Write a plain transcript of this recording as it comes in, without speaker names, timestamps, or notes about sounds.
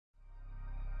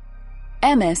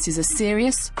MS is a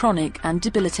serious, chronic and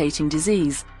debilitating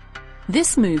disease.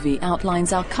 This movie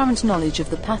outlines our current knowledge of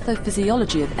the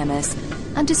pathophysiology of MS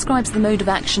and describes the mode of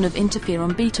action of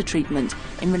interferon beta treatment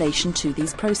in relation to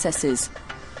these processes.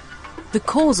 The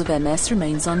cause of MS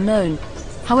remains unknown.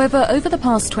 However, over the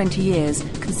past 20 years,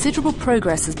 considerable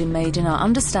progress has been made in our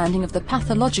understanding of the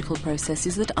pathological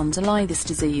processes that underlie this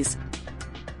disease.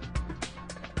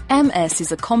 MS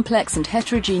is a complex and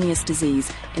heterogeneous disease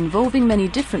involving many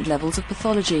different levels of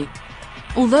pathology.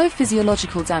 Although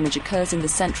physiological damage occurs in the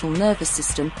central nervous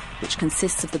system, which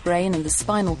consists of the brain and the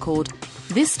spinal cord,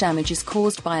 this damage is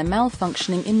caused by a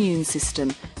malfunctioning immune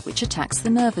system, which attacks the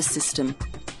nervous system.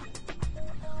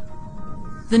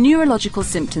 The neurological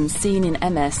symptoms seen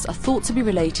in MS are thought to be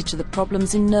related to the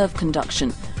problems in nerve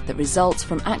conduction that result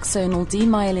from axonal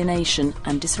demyelination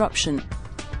and disruption.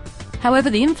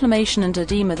 However, the inflammation and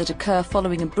edema that occur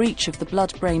following a breach of the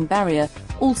blood-brain barrier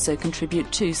also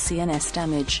contribute to CNS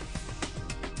damage.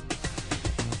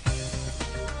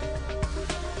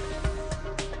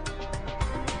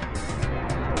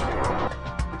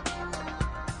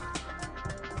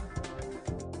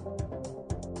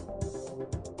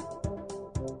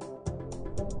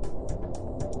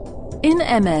 In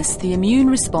MS, the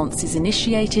immune response is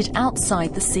initiated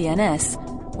outside the CNS,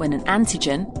 when an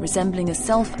antigen, resembling a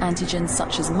self-antigen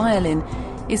such as myelin,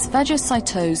 is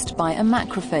phagocytosed by a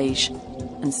macrophage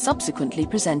and subsequently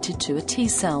presented to a T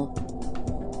cell.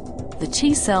 The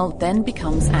T cell then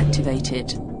becomes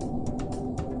activated.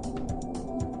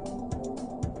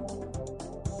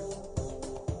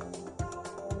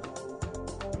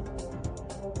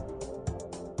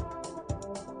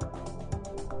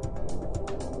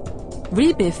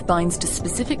 Rebif binds to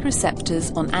specific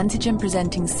receptors on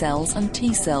antigen-presenting cells and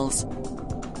T cells.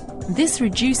 This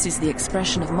reduces the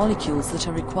expression of molecules that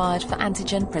are required for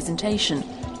antigen presentation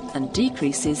and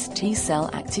decreases T cell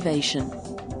activation.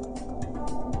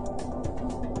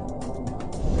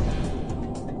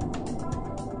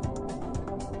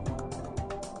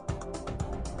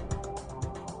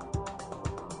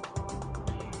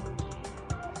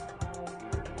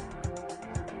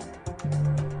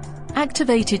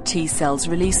 Activated T cells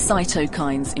release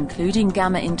cytokines, including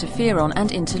gamma interferon and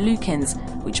interleukins,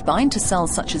 which bind to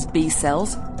cells such as B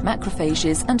cells,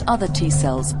 macrophages and other T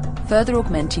cells, further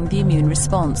augmenting the immune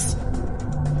response.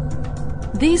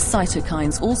 These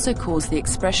cytokines also cause the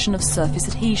expression of surface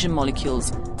adhesion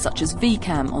molecules, such as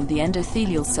VCAM on the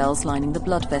endothelial cells lining the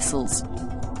blood vessels.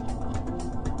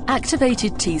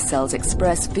 Activated T cells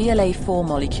express VLA4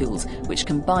 molecules, which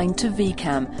can bind to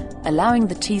VCAM, allowing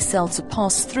the T cell to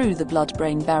pass through the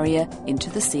blood-brain barrier into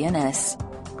the CNS.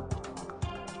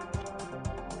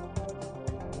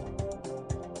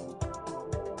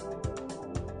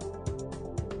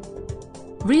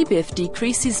 Rebif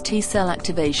decreases T cell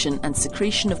activation and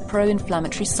secretion of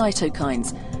pro-inflammatory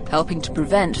cytokines, helping to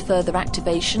prevent further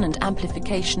activation and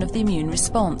amplification of the immune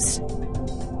response.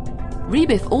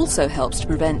 Rebif also helps to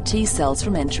prevent T cells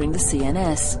from entering the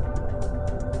CNS.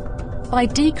 By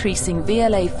decreasing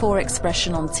VLA4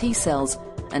 expression on T cells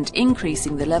and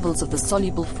increasing the levels of the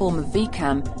soluble form of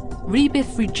VCAM,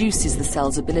 Rebif reduces the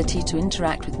cell's ability to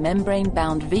interact with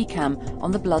membrane-bound VCAM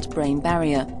on the blood-brain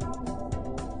barrier.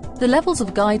 The levels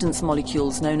of guidance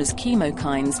molecules known as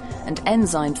chemokines and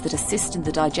enzymes that assist in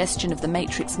the digestion of the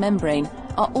matrix membrane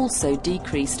are also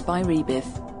decreased by Rebif.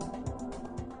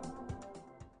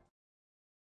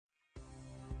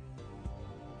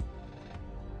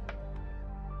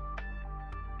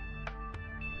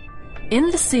 In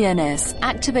the CNS,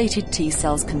 activated T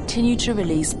cells continue to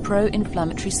release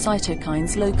pro-inflammatory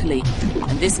cytokines locally,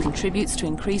 and this contributes to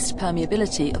increased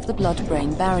permeability of the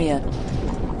blood-brain barrier.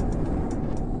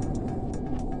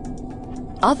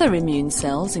 Other immune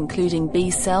cells, including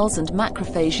B cells and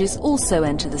macrophages, also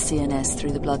enter the CNS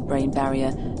through the blood-brain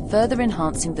barrier, further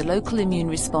enhancing the local immune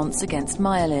response against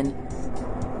myelin.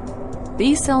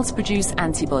 B cells produce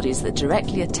antibodies that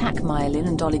directly attack myelin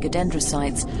and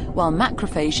oligodendrocytes, while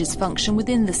macrophages function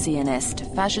within the CNS to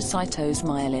phagocytose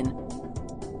myelin.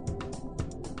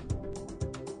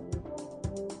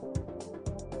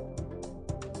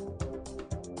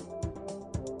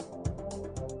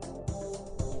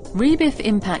 Rebif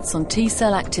impacts on T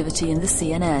cell activity in the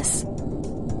CNS.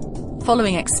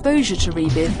 Following exposure to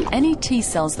Rebif, any T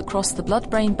cells that cross the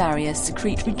blood-brain barrier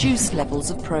secrete reduced levels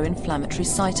of pro-inflammatory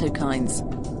cytokines.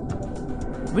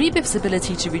 Rebif's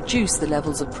ability to reduce the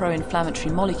levels of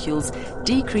pro-inflammatory molecules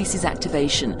decreases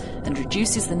activation and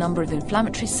reduces the number of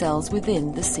inflammatory cells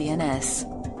within the CNS.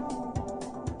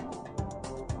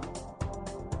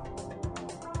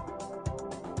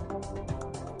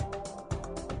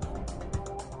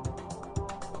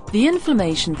 The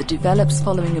inflammation that develops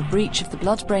following a breach of the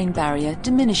blood-brain barrier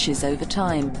diminishes over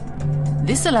time.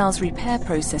 This allows repair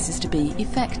processes to be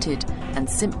effected and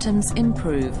symptoms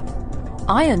improve.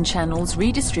 Ion channels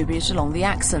redistribute along the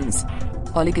axons.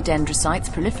 Oligodendrocytes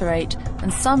proliferate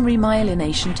and some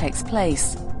remyelination takes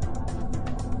place.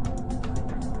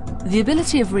 The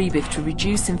ability of rebif to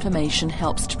reduce inflammation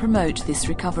helps to promote this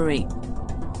recovery.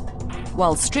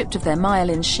 While stripped of their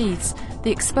myelin sheaths,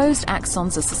 the exposed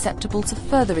axons are susceptible to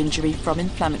further injury from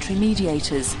inflammatory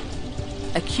mediators.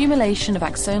 Accumulation of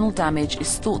axonal damage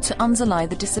is thought to underlie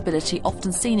the disability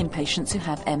often seen in patients who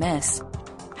have MS.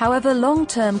 However,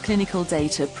 long-term clinical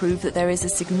data prove that there is a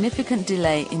significant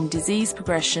delay in disease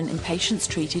progression in patients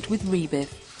treated with rebif.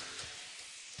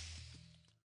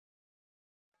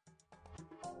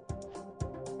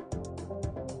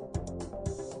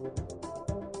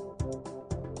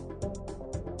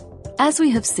 As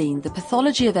we have seen, the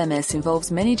pathology of MS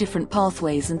involves many different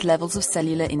pathways and levels of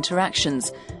cellular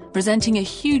interactions, presenting a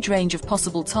huge range of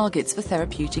possible targets for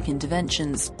therapeutic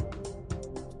interventions.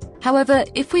 However,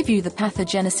 if we view the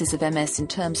pathogenesis of MS in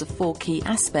terms of 4 key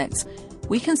aspects,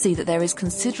 we can see that there is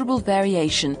considerable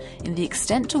variation in the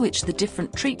extent to which the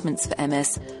different treatments for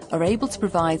MS are able to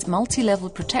provide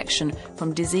multi-level protection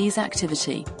from disease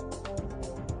activity.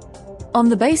 On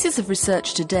the basis of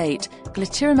research to date,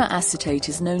 glatiramer acetate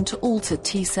is known to alter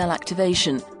T-cell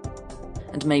activation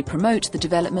and may promote the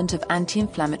development of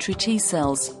anti-inflammatory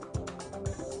T-cells.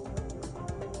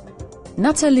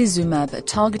 Natalizumab, a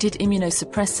targeted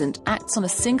immunosuppressant, acts on a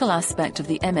single aspect of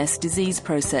the MS disease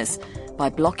process by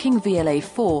blocking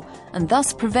VLA4 and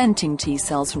thus preventing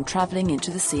T-cells from travelling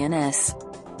into the CNS.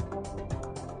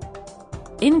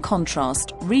 In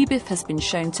contrast, rebif has been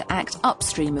shown to act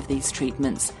upstream of these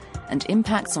treatments and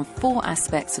impacts on 4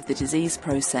 aspects of the disease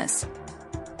process.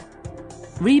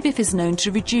 Rebif is known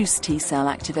to reduce T-cell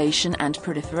activation and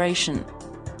proliferation.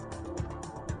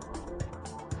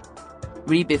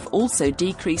 Rebif also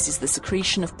decreases the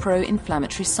secretion of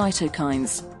pro-inflammatory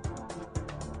cytokines.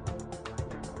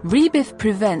 Rebif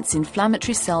prevents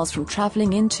inflammatory cells from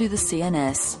travelling into the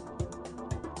CNS.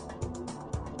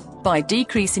 By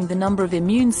decreasing the number of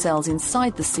immune cells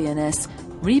inside the CNS,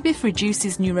 rebif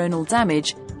reduces neuronal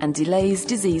damage and delays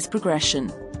disease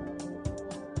progression.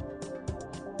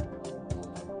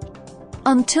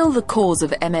 Until the cause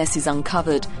of MS is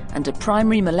uncovered and a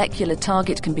primary molecular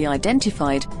target can be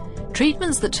identified,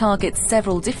 treatments that target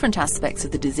several different aspects of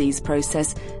the disease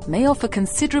process may offer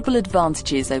considerable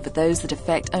advantages over those that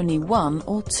affect only 1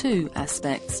 or 2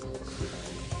 aspects.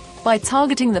 By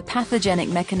targeting the pathogenic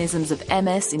mechanisms of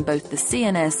MS in both the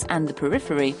CNS and the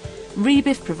periphery,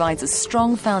 rebif provides a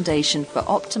strong foundation for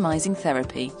optimizing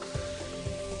therapy.